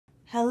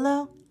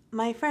Hello,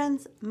 my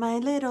friends, my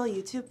little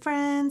YouTube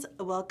friends.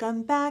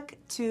 Welcome back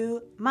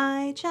to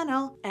my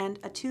channel and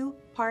a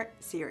two-part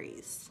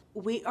series.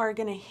 We are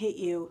gonna hit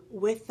you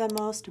with the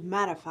most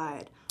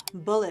mattified,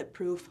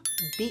 bulletproof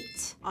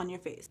beat on your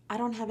face. I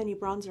don't have any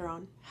bronzer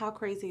on. How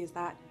crazy is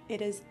that?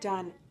 It is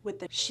done with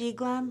the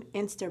SHEIN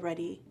Insta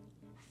Ready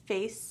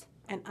Face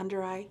and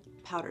Under Eye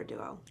Powder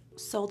Duo.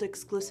 Sold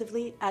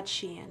exclusively at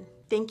SHEIN.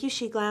 Thank you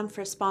SHEIN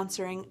for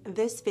sponsoring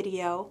this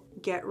video.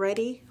 Get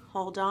ready,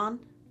 hold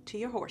on to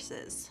your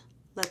horses.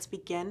 Let's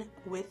begin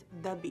with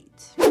the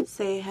beat.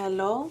 Say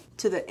hello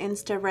to the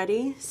Insta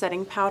Ready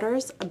Setting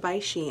Powders by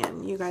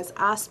SHEIN. You guys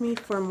asked me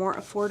for more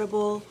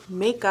affordable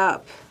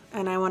makeup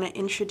and I want to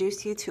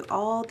introduce you to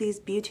all these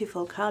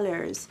beautiful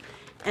colors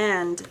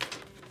and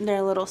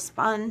their little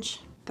sponge.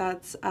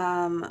 That's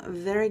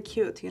very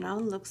cute, you know,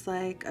 looks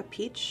like a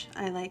peach.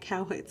 I like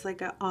how it's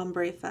like an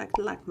ombre effect,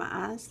 like my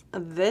ass.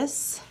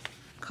 This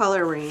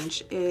color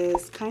range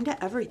is kind of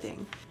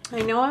everything.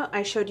 I know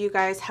I showed you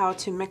guys how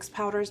to mix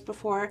powders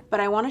before,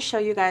 but I want to show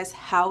you guys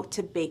how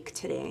to bake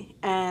today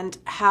and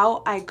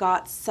how I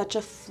got such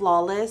a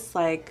flawless,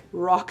 like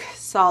rock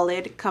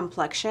solid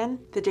complexion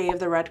the day of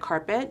the red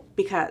carpet,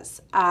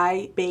 because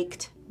I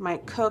baked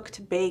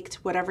baked,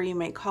 whatever you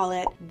may call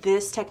it.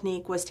 This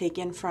technique was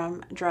taken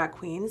from drag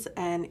queens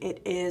and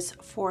it is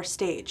for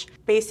stage.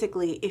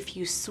 Basically, if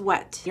you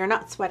sweat, you're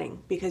not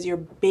sweating because you're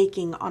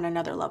baking on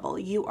another level.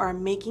 You are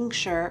making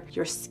sure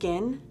your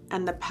skin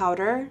and the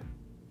powder,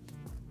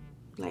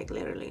 like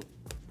literally,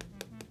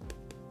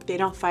 they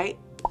don't fight,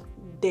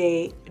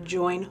 they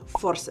join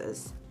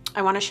forces.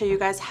 I want to show you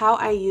guys how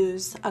I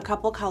use a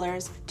couple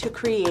colors to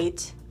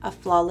create a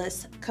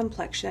flawless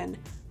complexion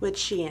with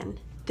SHEIN.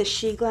 The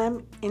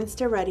SHEIN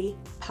Insta Ready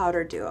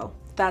Powder Duo.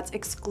 That's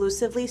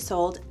exclusively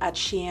sold at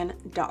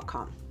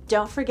shein.com.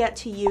 Don't forget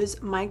to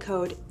use my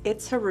code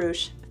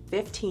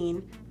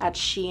Hrush15 at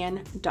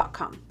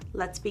shein.com.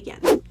 Let's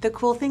begin. The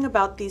cool thing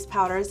about these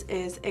powders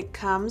is it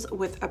comes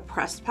with a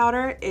pressed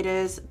powder. It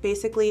is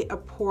basically a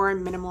pore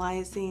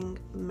minimalizing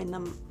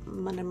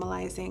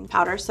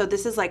powder. So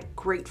this is like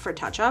great for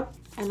touch-up.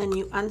 And then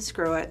you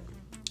unscrew it.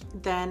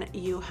 Then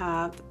you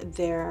have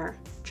their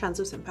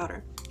translucent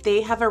powder.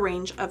 They have a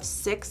range of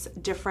 6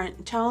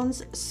 different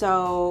tones,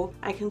 so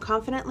I can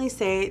confidently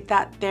say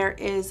that there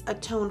is a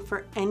tone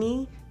for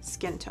any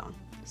skin tone.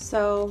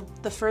 So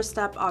the first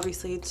step,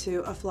 obviously,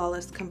 to a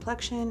flawless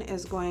complexion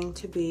is going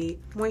to be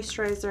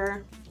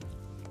moisturizer.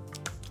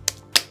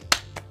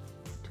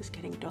 Just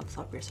kidding, don't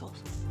slap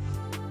yourselves.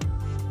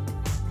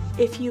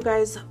 If you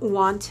guys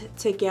want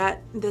to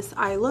get this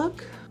eye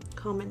look,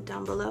 comment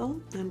down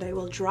below and I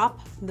will drop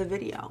the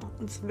video.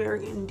 It's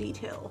very in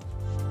detail.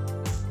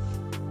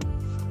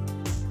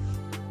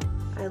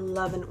 I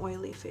love an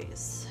oily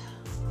face.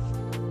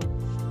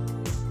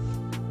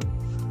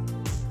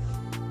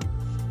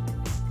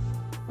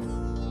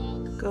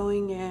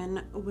 Going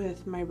in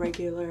with my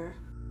regular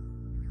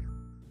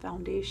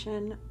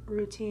foundation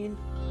routine.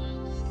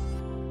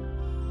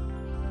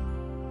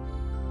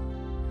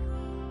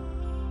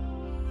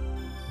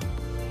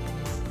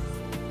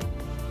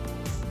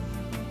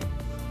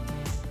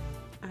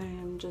 I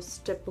am just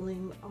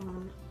stippling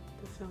on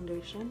the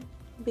foundation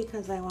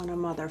because I want a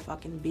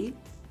motherfucking beat.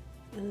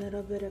 A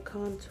little bit of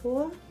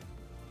contour.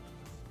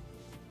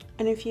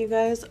 And if you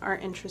guys are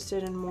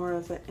interested in more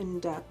of an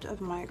in-depth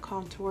of my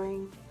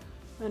contouring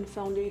and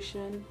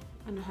foundation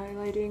and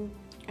highlighting,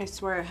 I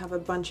swear I have a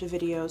bunch of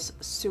videos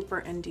super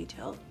in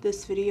detail.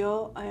 This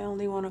video, I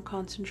only want to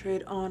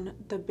concentrate on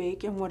the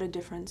bake and what a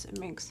difference it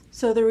makes.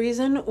 So the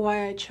reason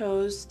why I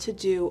chose to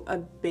do a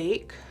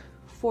bake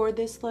for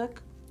this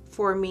look,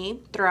 for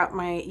me, throughout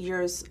my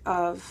years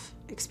of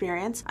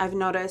experience, I've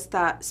noticed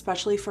that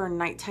especially for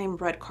nighttime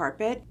red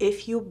carpet,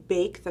 if you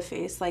bake the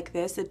face like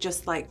this, it's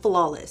just like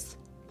flawless,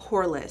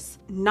 poreless.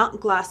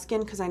 Not glass skin,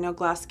 because I know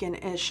glass skin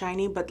is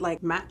shiny, but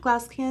like matte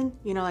glass skin,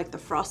 you know, like the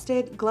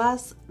frosted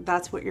glass,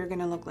 that's what you're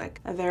gonna look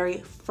like. A very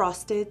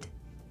frosted,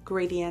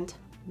 gradient,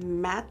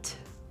 matte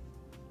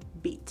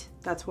beat.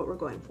 That's what we're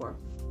going for.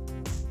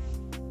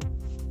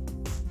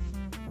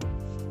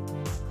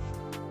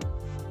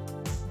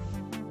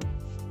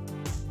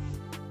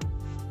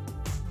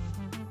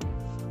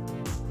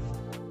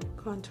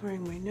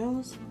 Contouring my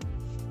nose.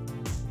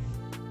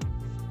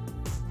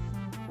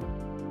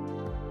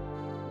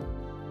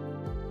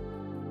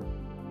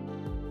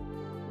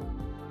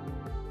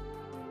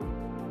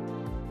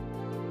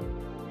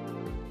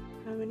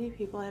 How many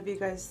people have you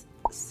guys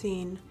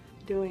seen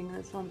doing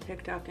this on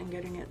TikTok and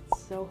getting it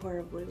so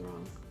horribly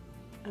wrong?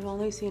 I've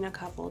only seen a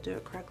couple do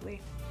it correctly.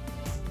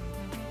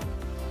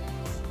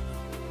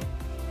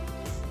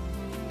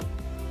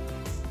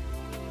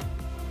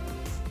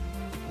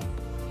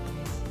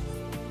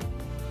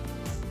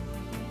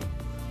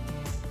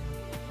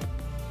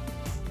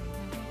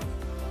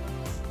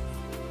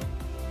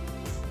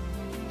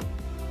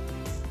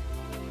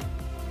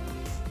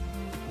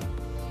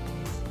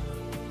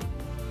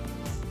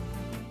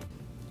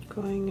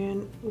 Going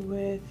in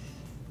with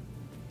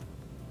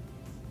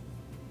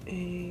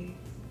a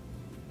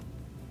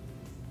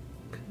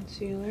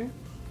concealer.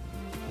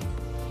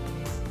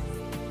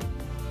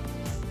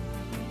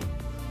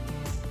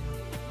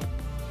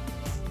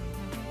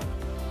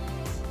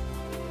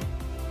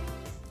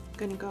 I'm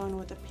gonna go in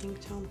with a pink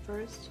tone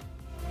first.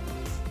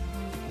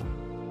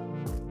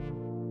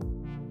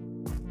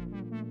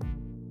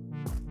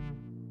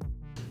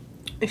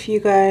 If you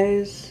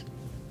guys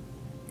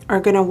are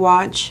gonna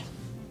watch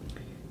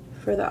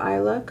for the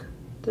eye look,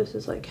 this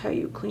is like how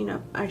you clean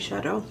up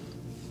eyeshadow.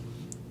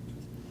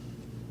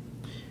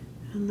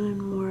 And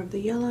then more of the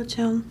yellow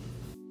tone.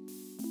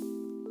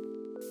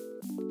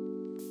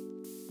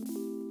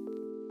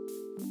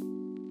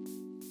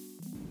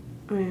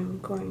 I am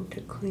going to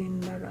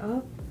clean that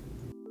up.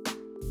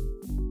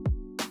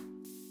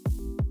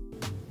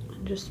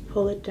 And just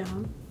pull it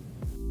down.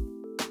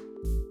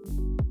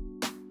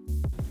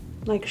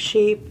 Like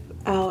shape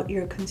out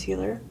your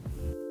concealer.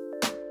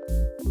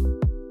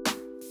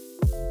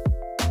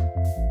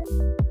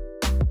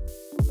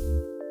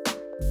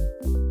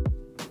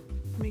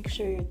 Make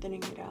sure you're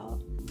thinning it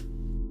out.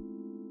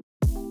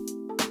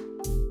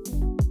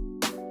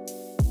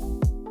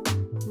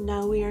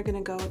 Now we are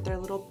gonna go with their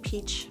little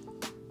peach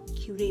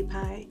cutie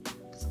pie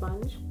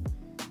sponge.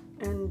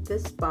 And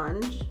this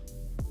sponge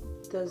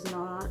does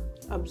not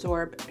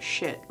absorb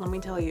shit. Let me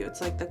tell you,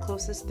 it's like the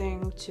closest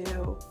thing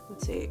to,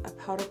 let's say, a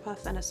powder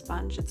puff and a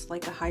sponge. It's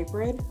like a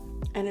hybrid.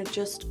 And it's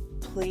just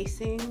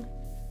placing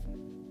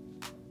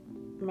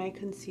my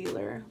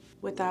concealer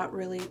without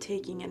really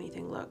taking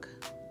anything. Look.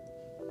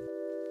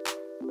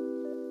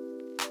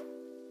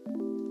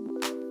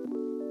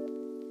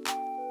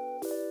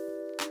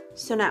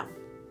 So now,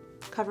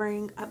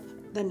 covering up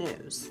the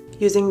nose.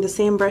 Using the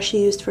same brush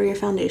you used for your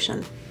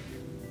foundation.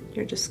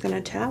 You're just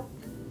gonna tap.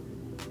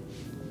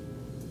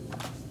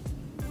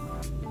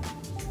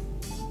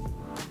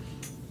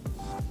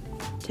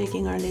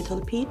 Taking our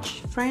little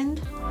peach friend.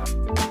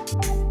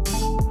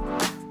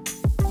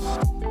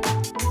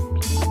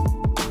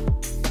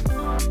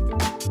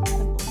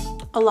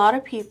 A lot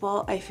of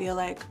people, I feel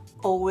like,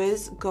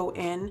 always go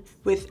in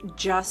with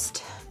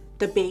just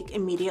the bake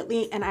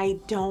immediately, and I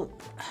don't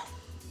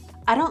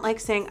like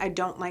saying I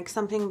don't like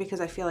something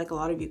because I feel like a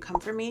lot of you come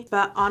for me,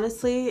 but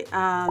honestly,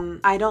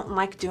 I don't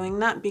like doing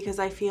that because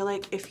I feel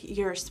like if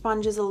your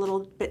sponge is a little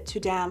bit too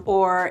damp,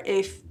 or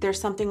if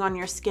there's something on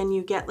your skin,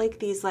 you get like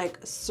these like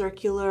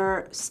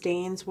circular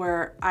stains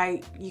where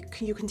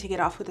you can take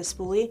it off with a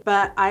spoolie,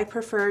 but I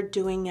prefer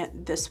doing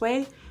it this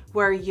way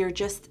where you're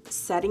just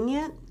setting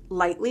it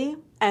lightly,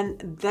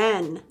 and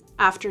then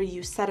after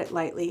you set it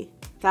lightly,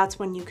 that's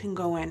when you can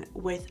go in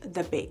with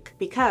the bake,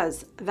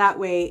 because that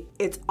way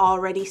it's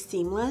already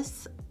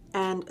seamless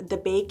and the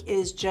bake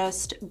is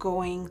just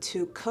going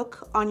to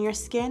cook on your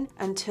skin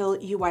until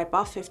you wipe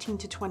off 15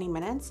 to 20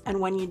 minutes. And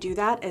when you do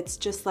that, it's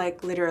just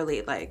like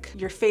literally like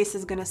your face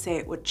is gonna say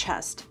it with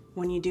chest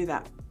when you do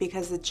that,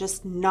 because it's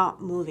just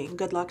not moving.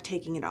 Good luck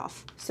taking it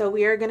off. So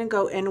we are gonna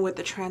go in with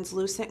the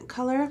translucent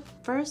color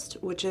first,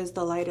 which is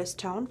the lightest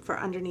tone for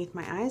underneath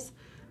my eyes.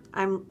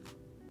 I'm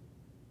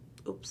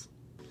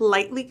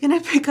lightly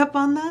gonna pick up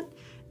on that,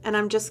 and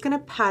I'm just gonna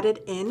pat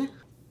it in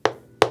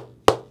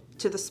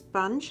to the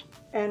sponge.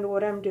 And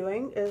what I'm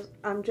doing is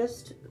I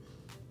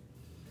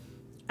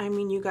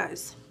mean, you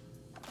guys,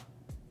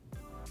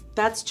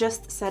 that's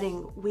just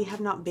setting. We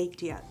have not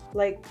baked yet.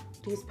 Like,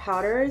 these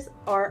powders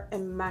are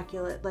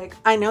immaculate. Like,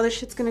 I know this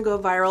shit's gonna go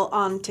viral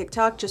on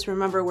TikTok. Just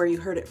remember where you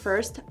heard it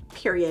first,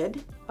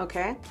 period.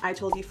 Okay, I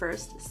told you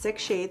first,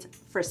 6 shades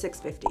for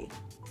 $6.50.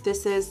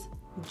 This is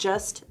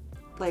just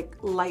like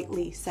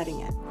lightly setting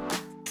it.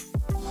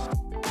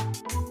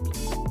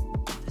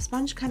 The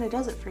sponge kind of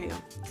does it for you.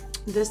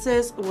 This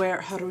is where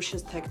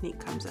Hrush's technique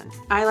comes in.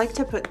 I like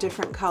to put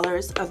different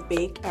colors of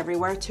bake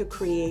everywhere to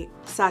create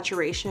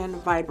saturation,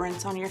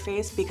 vibrance on your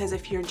face, because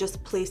if you're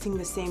just placing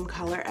the same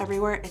color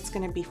everywhere, it's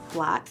gonna be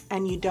flat,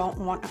 and you don't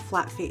want a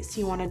flat face.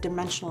 You want a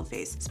dimensional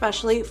face,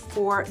 especially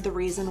for the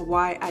reason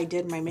why I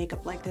did my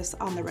makeup like this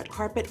on the red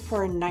carpet.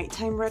 For a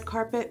nighttime red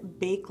carpet,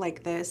 bake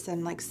like this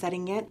and like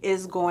setting it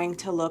is going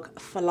to look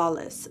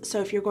flawless. So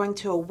if you're going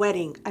to a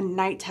wedding, a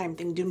nighttime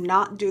thing, do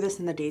not do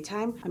this in the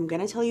daytime. I'm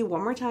gonna tell you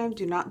one more time,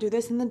 do not do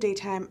this in the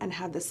daytime and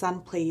have the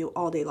sun play you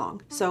all day long.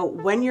 So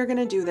when you're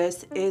gonna do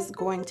this is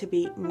going to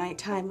be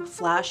nighttime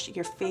flash.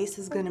 Your face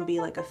is gonna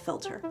be like a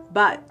filter.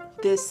 But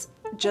this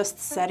just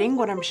setting,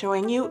 what I'm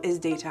showing you, is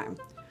daytime.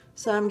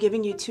 So I'm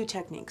giving you 2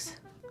 techniques.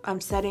 I'm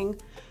setting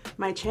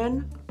my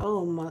chin.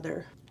 Oh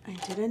mother, I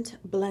didn't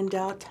blend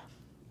out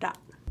that.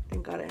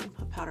 Thank God I didn't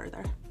put powder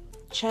there.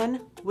 Chin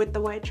with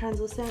the white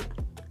translucent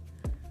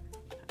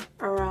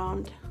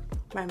around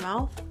my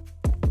mouth.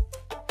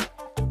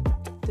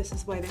 This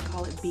is why they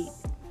call it beat.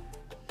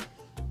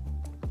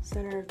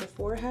 Center of the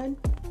forehead.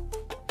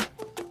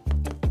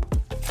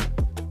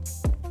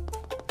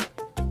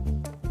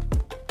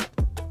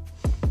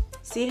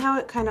 See how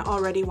it kind of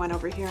already went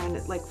over here and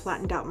it like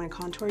flattened out my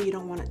contour? You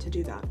don't want it to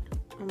do that.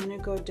 I'm gonna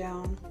go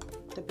down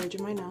the bridge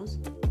of my nose.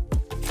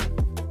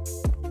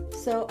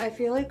 So I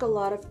feel like a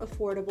lot of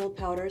affordable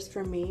powders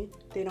for me,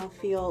 they don't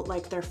feel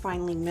like they're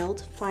finely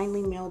milled.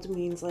 Finely milled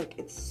means like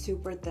it's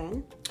super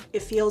thin.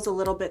 It feels a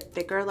little bit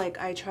thicker. Like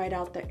I tried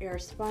out the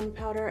Airspun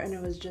powder and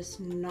it was just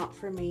not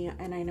for me.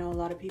 And I know a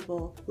lot of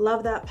people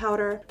love that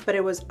powder, but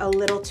it was a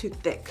little too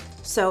thick.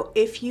 So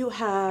if you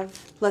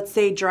have, let's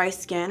say, dry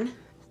skin,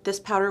 this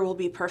powder will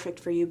be perfect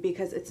for you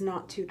because it's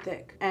not too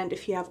thick. And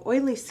if you have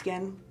oily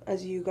skin,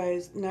 as you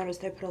guys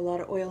noticed, I put a lot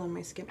of oil on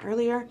my skin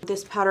earlier,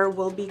 this powder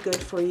will be good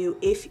for you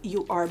if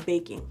you are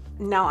baking.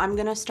 Now I'm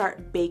gonna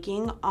start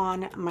baking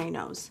on my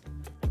nose.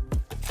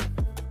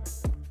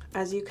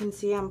 As you can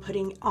see, I'm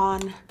putting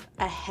on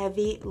a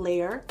heavy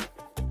layer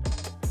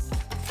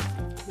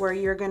where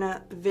you're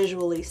gonna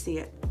visually see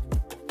it.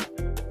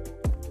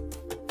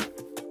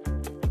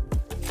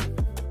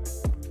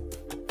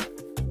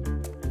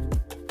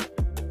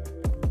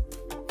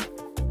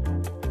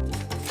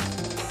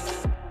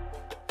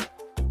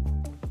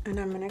 And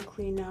I'm gonna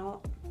clean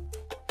out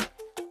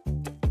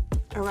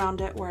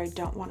around it where I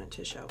don't want it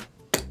to show.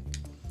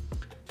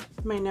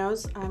 My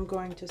nose, I'm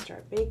going to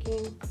start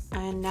baking.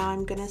 And now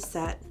I'm gonna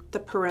set the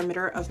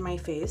perimeter of my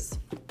face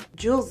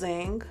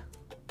using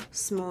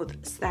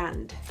Smooth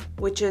Sand,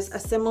 which is a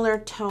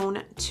similar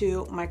tone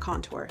to my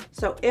contour.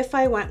 So if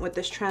I went with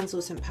this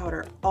translucent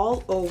powder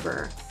all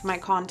over my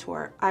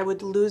contour, I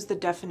would lose the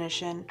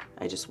definition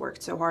I just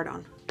worked so hard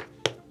on.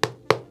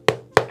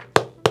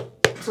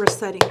 We're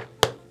setting.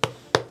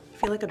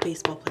 I feel like a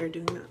baseball player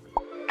doing that.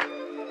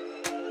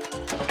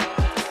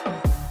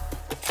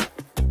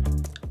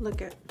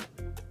 Look at.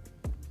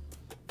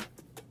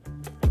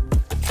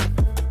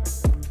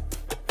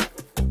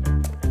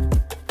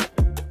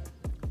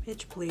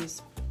 Bitch,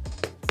 please.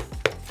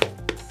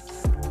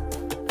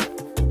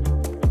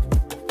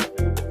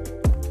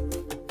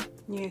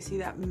 You guys see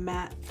that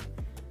matte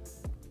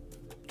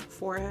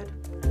forehead?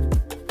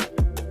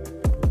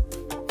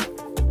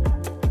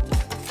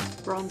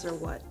 Bronzer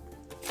what?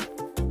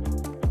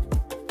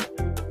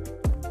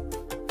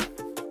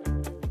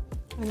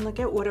 And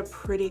look at what a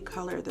pretty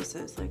color this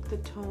is. Like the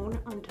tone,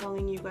 I'm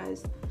telling you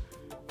guys,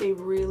 they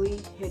really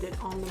hit it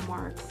on the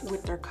mark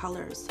with their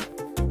colors.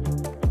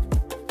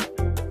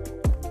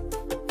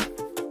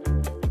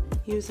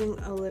 Using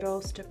a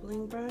little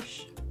stippling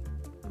brush,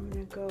 I'm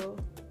gonna go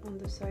on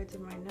the sides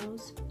of my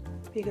nose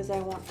because I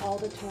want all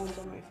the tones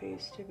on my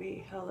face to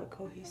be hella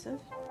cohesive.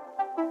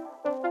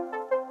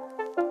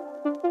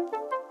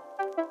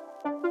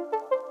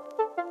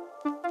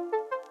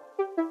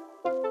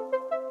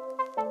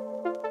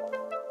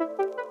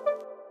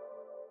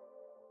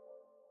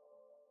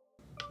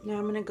 Now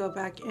I'm gonna go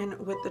back in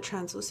with the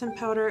translucent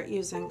powder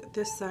using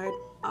this side.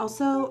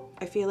 Also,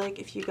 I feel like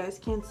if you guys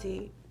can't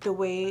see, the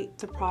way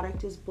the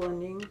product is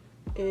blending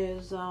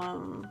is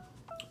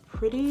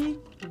pretty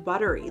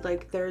buttery.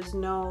 Like there's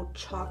no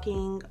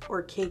chalking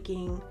or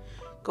caking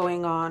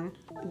going on.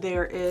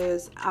 There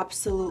is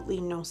absolutely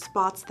no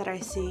spots that I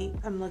see.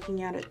 I'm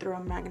looking at it through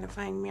a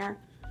magnifying mirror.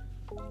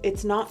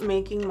 It's not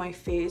making my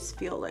face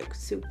feel like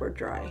super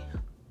dry.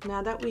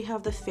 Now that we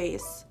have the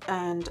face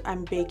and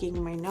I'm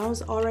baking my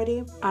nose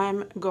already,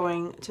 I'm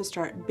going to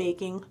start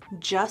baking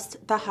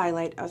just the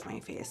highlight of my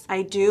face.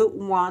 I do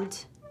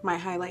want my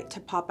highlight to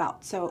pop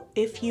out. So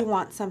if you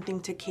want something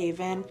to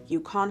cave in, you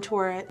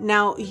contour it.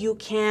 Now you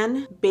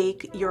can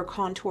bake your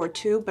contour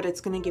too, but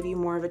it's gonna give you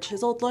more of a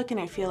chiseled look,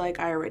 and I feel like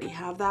I already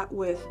have that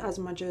with as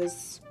much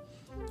as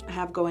I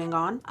have going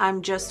on.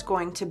 I'm just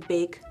going to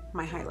bake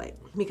my highlight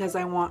because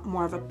I want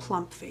more of a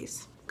plump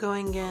face.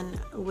 Going in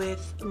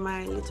with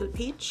my little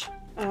peach,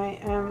 I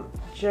am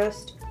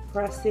just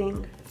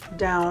pressing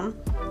down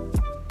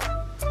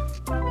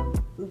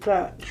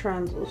the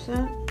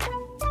translucent,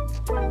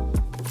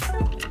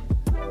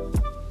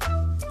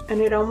 and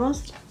it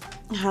almost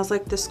has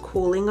like this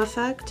cooling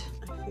effect.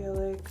 I feel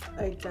like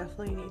I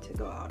definitely need to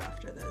go out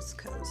after this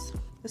because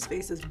this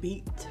face is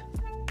beat.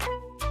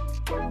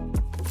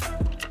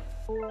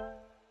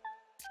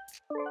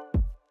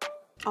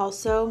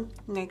 Also,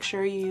 make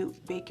sure you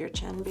bake your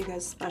chin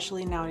because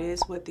especially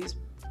nowadays with this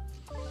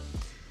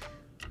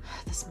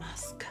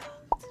mask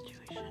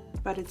situation,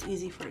 but it's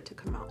easy for it to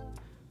come out.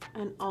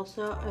 And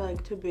also I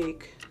like to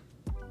bake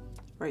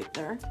right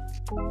there.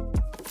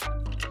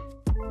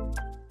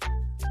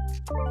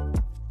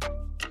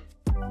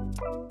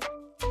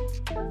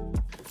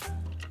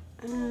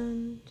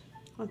 And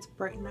let's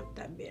brighten up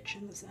that bitch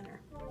in the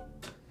center.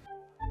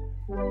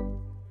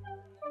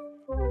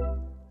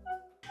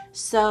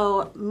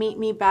 So meet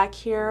me back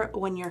here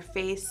when your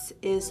face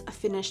is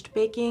finished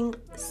baking.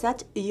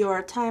 Set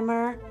your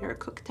timer, your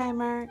cook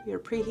timer, your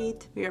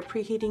preheat. We are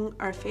preheating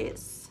our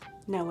face.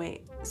 No,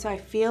 wait. So I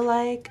feel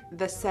like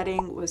the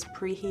setting was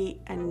preheat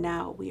and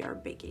now we are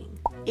baking.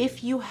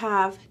 If you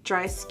have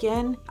dry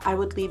skin, I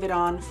would leave it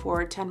on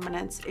for 10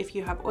 minutes. If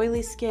you have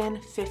oily skin,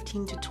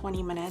 15 to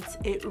 20 minutes.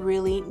 It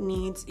really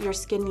needs, your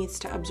skin needs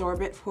to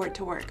absorb it for it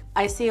to work.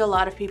 I see a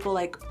lot of people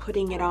like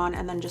putting it on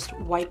and then just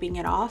wiping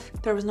it off.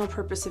 There was no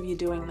purpose of you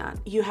doing that.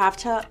 You have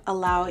to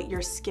allow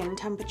your skin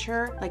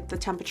temperature, like the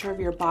temperature of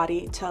your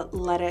body, to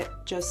let it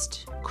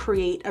just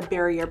create a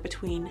barrier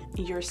between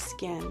your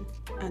skin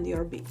and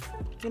your beef.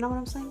 You know what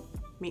I'm saying?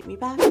 Meet me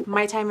back.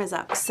 My time is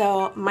up.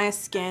 So my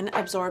skin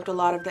absorbed a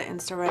lot of the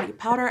Insta Ready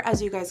powder.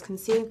 As you guys can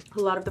see, a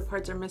lot of the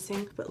parts are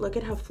missing, but look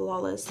at how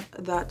flawless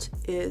that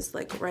is,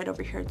 like right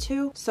over here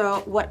too.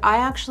 So what I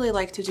actually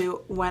like to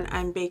do when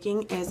I'm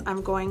baking is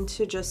I'm going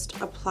to just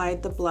apply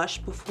the blush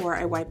before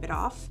I wipe it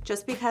off,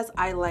 just because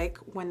I like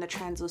when the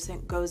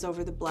translucent goes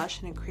over the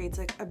blush and it creates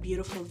like a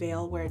beautiful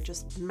veil where it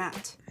just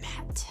matte.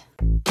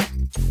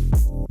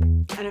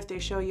 And if they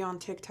show you on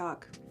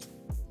TikTok,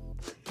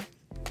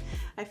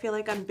 I feel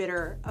like I'm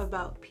bitter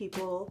about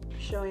people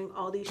showing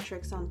all these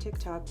tricks on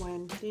TikTok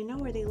when they know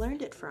where they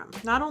learned it from.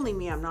 Not only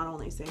me, I'm not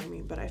only saying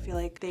me, but I feel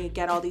like they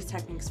get all these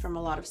techniques from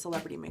a lot of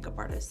celebrity makeup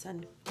artists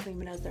and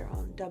claim it as their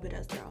own, dub it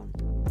as their own.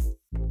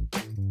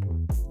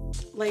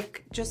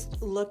 Like, just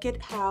look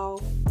at how,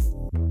 you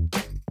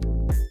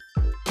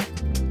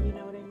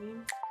know what I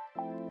mean?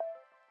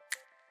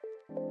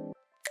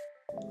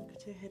 I'm going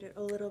to hit it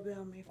a little bit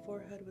on my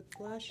forehead with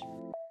blush,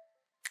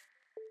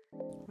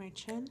 my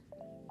chin.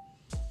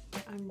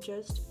 I'm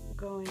just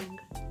going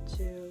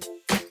to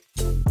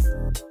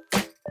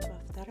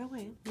buff that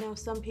away. Now,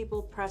 some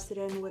people press it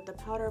in with the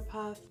powder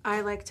puff.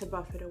 I like to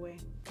buff it away.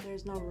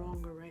 There's no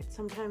wrong or right.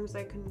 Sometimes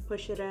I can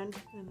push it in,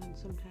 and then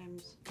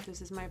sometimes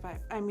this is my vibe.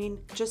 I mean,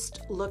 just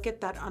look at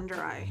that under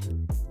eye.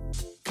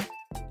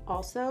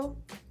 Also,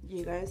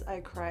 you guys,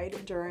 I cried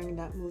during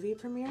that movie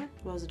premiere.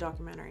 Well, it was a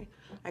documentary.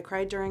 I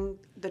cried during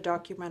the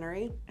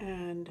documentary,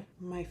 and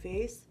my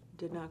face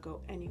did not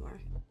go anywhere.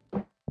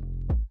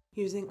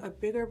 Using a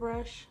bigger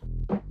brush.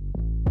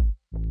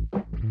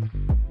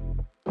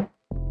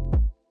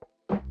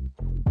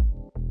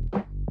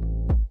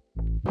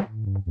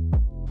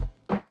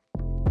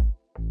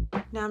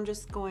 Now I'm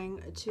just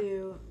going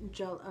to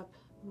gel up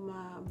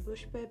my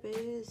bush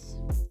babies.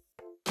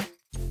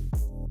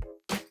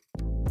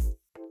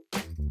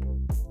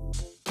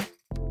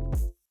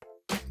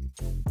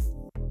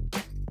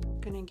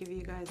 Gonna give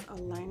you guys a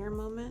liner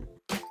moment.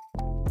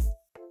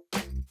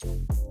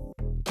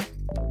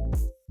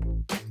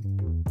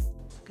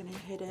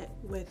 Hit it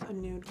with a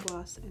nude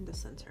gloss in the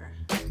center.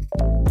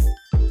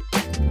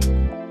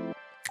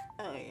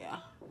 Oh yeah.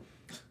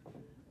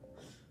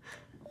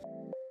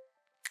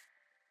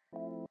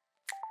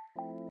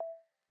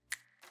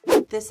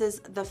 This is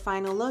the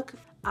final look.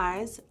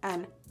 Eyes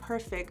and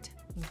perfect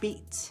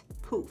beat,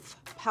 poof,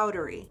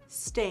 powdery,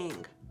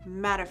 staying,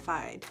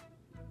 mattified,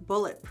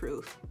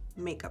 bulletproof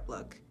makeup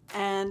look.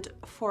 And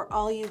for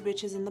all you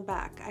bitches in the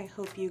back, I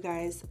hope you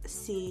guys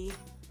see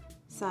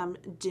some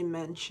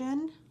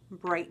dimension,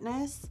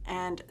 brightness,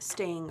 and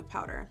staying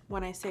powder.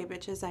 When I say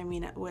bitches, I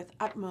mean it with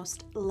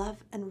utmost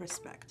love and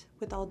respect,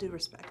 with all due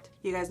respect.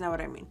 You guys know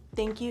what I mean.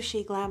 Thank you,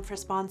 SHEGLAM, for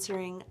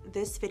sponsoring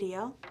this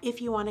video.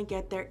 If you want to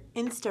get their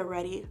Insta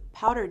Ready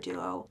powder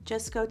duo,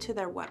 just go to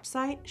their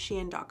website,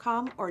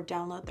 shein.com, or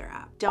download their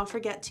app. Don't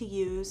forget to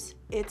use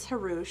It's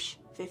Hrush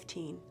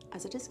 15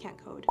 as a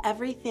discount code.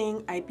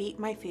 Everything I beat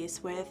my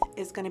face with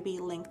is going to be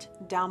linked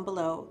down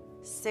below,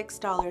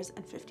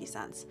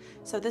 $6.50.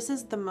 So this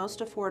is the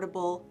most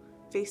affordable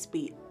face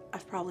beat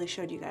I've probably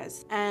showed you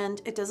guys.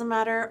 And it doesn't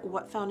matter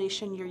what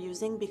foundation you're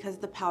using because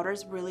the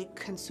powders really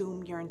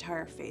consume your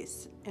entire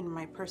face, in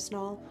my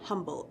personal,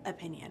 humble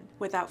opinion.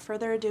 Without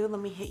further ado, let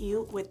me hit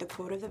you with the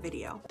quote of the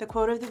video. The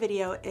quote of the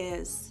video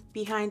is,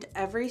 "Behind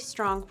every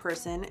strong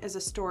person is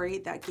a story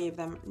that gave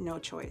them no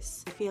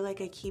choice." I feel like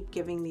I keep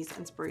giving these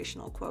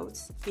inspirational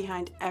quotes.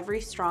 Behind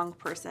every strong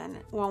person.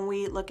 When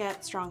we look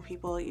at strong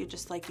people, you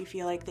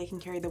feel like they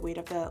can carry the weight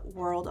of the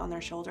world on their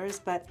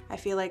shoulders, but I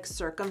feel like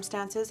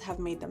circumstances have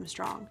made them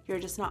strong. You're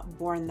just not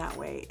born that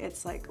way.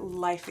 It's like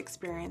life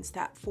experience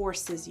that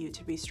forces you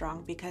to be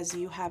strong because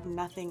you have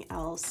nothing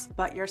else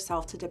but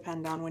yourself to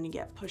depend on when you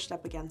get pushed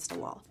up against a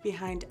wall.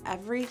 Behind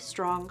every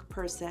strong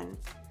person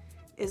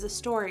is a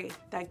story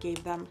that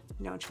gave them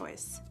no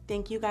choice.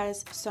 Thank you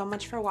guys so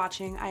much for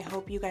watching. I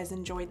hope you guys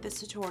enjoyed this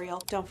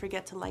tutorial. Don't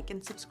forget to like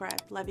and subscribe.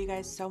 Love you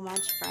guys so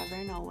much, forever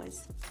and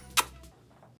always.